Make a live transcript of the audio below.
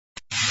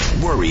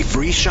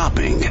Worry-free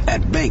shopping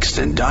at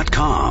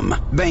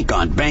Bankston.com. Bank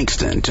on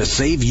Bankston to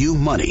save you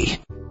money.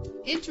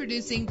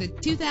 Introducing the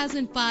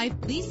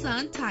 2005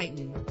 Nissan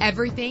Titan.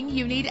 Everything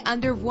you need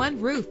under one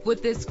roof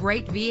with this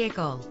great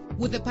vehicle.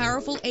 With a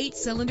powerful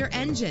 8-cylinder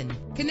engine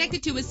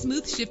connected to a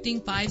smooth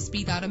shifting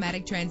 5-speed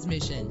automatic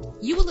transmission,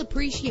 you will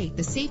appreciate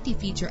the safety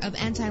feature of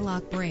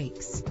anti-lock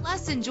brakes.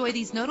 Plus, enjoy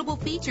these notable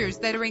features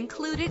that are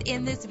included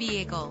in this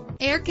vehicle: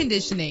 air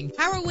conditioning,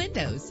 power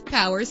windows,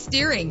 power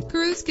steering,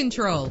 cruise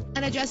control,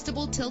 an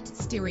adjustable tilt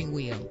steering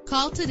wheel.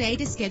 Call today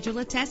to schedule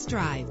a test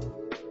drive.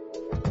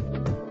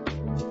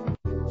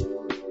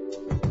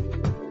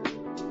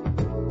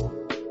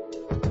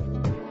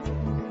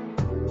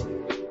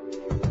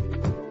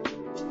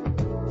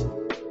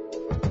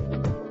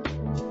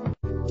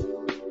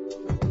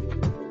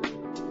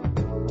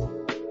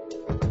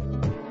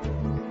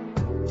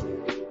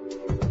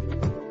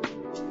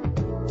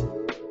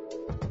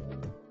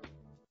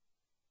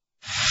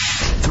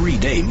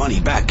 Three-day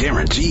money-back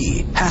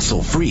guarantee.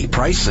 Hassle-free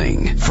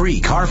pricing. Free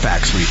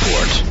Carfax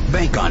report.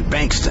 Bank on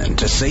Bankston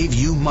to save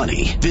you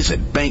money. Visit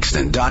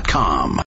Bankston.com.